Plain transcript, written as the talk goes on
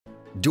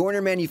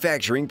Dorner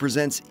Manufacturing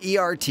presents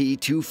ERT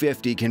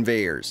 250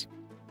 conveyors.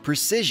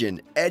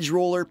 Precision edge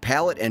roller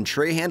pallet and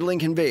tray handling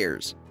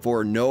conveyors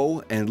for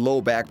no and low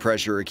back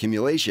pressure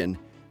accumulation,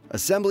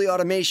 assembly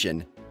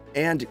automation,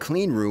 and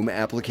cleanroom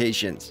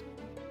applications.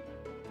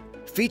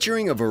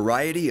 Featuring a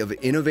variety of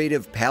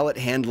innovative pallet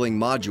handling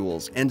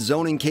modules and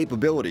zoning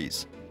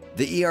capabilities,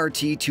 the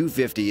ERT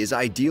 250 is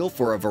ideal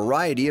for a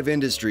variety of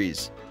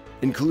industries,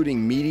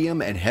 including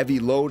medium and heavy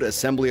load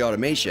assembly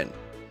automation,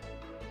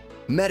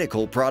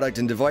 medical product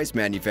and device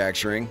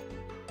manufacturing,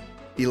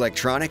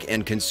 electronic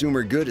and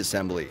consumer good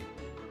assembly,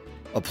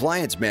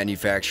 appliance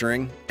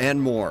manufacturing,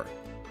 and more.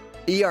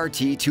 ERT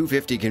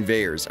 250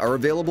 conveyors are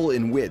available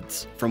in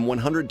widths from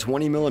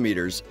 120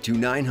 mm to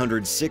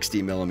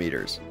 960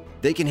 mm.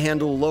 They can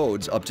handle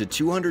loads up to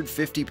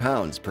 250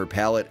 pounds per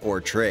pallet or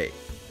tray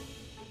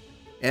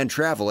and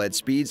travel at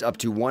speeds up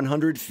to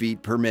 100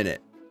 feet per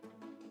minute.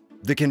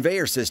 The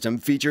conveyor system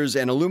features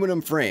an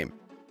aluminum frame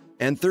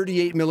and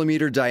 38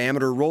 mm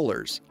diameter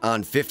rollers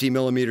on 50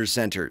 mm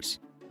centers.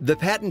 The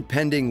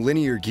patent-pending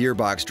linear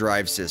gearbox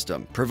drive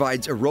system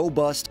provides a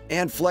robust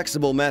and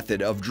flexible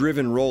method of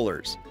driven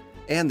rollers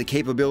and the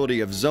capability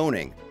of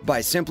zoning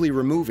by simply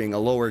removing a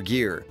lower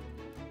gear.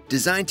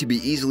 Designed to be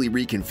easily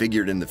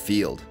reconfigured in the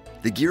field,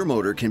 the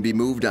Gearmotor can be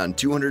moved on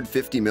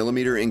 250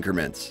 mm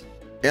increments,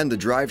 and the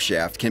drive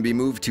shaft can be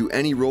moved to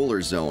any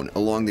roller zone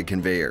along the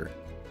conveyor.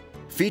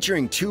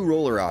 Featuring two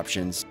roller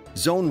options,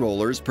 zone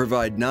rollers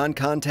provide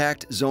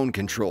non-contact zone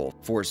control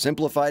for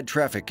simplified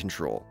traffic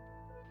control.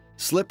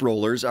 Slip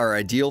rollers are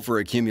ideal for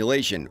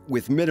accumulation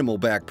with minimal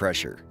back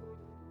pressure.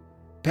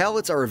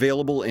 Pallets are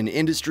available in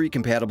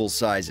industry-compatible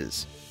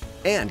sizes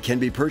and can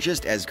be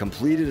purchased as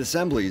completed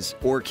assemblies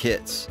or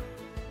kits.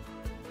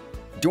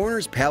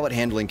 Dorner's pallet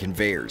handling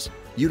conveyors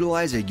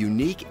utilize a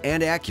unique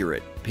and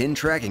accurate pin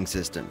tracking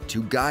system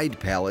to guide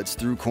pallets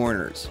through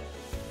corners.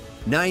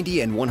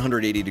 90 and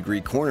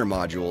 180-degree corner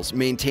modules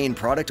maintain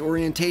product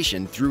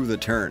orientation through the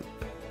turn.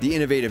 The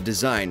innovative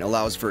design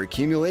allows for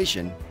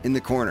accumulation in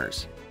the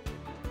corners.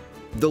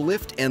 The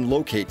lift and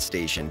locate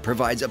station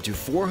provides up to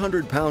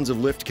 400 pounds of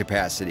lift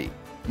capacity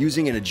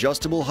using an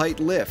adjustable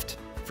height lift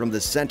from the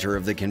center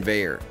of the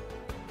conveyor.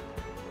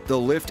 The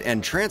lift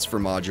and transfer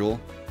module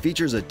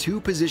features a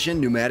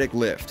two-position pneumatic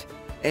lift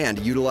and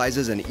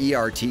utilizes an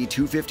ERT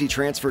 250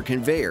 transfer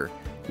conveyor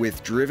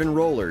with driven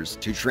rollers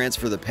to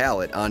transfer the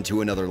pallet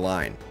onto another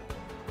line.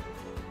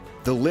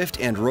 The lift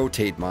and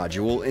rotate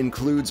module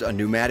includes a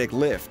pneumatic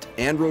lift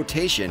and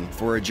rotation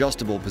for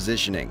adjustable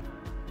positioning.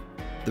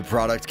 The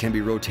product can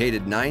be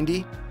rotated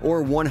 90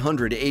 or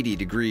 180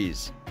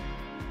 degrees.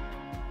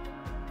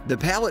 The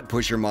Pallet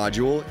Pusher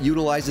module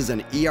utilizes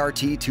an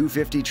ERT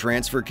 250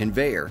 transfer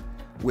conveyor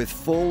with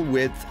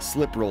full-width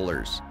slip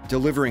rollers,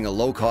 delivering a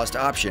low-cost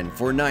option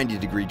for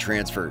 90-degree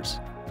transfers.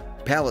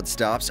 Pallet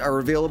stops are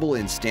available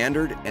in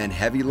standard and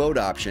heavy load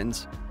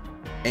options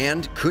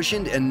and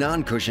cushioned and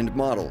non-cushioned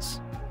models.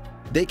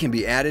 They can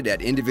be added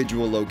at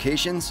individual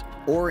locations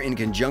or in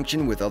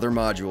conjunction with other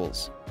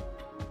modules.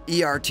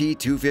 ERT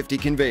 250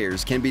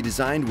 conveyors can be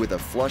designed with a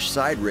flush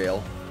side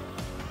rail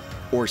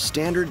or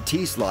standard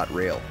T-slot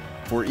rail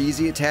for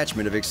easy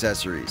attachment of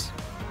accessories.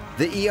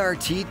 The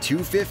ERT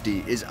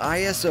 250 is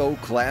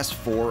ISO Class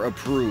 4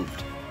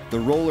 approved. The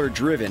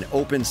roller-driven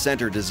open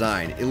center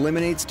design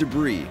eliminates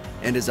debris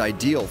and is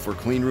ideal for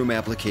cleanroom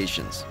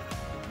applications.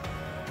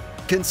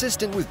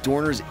 Consistent with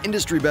Dorner's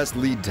industry-best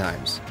lead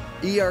times,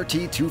 ERT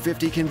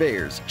 250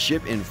 conveyors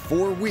ship in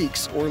 4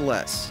 weeks or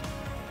less.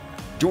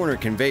 Dorner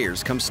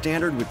conveyors come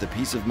standard with the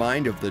peace of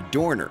mind of the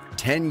Dorner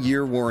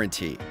 10-year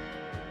warranty.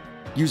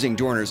 Using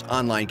Dorner's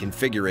online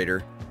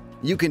configurator,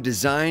 you can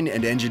design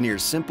and engineer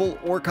simple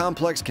or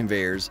complex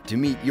conveyors to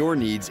meet your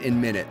needs in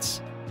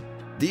minutes.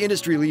 The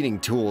industry-leading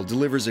tool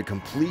delivers a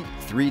complete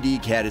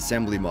 3D CAD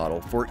assembly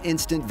model for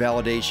instant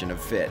validation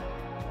of fit.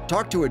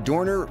 Talk to a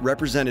Dorner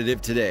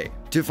representative today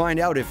to find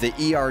out if the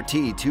ERT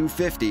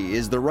 250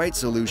 is the right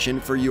solution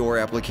for your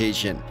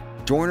application.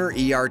 Dorner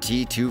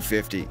ERT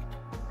 250.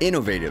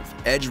 Innovative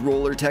edge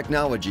roller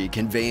technology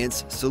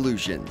conveyance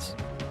solutions.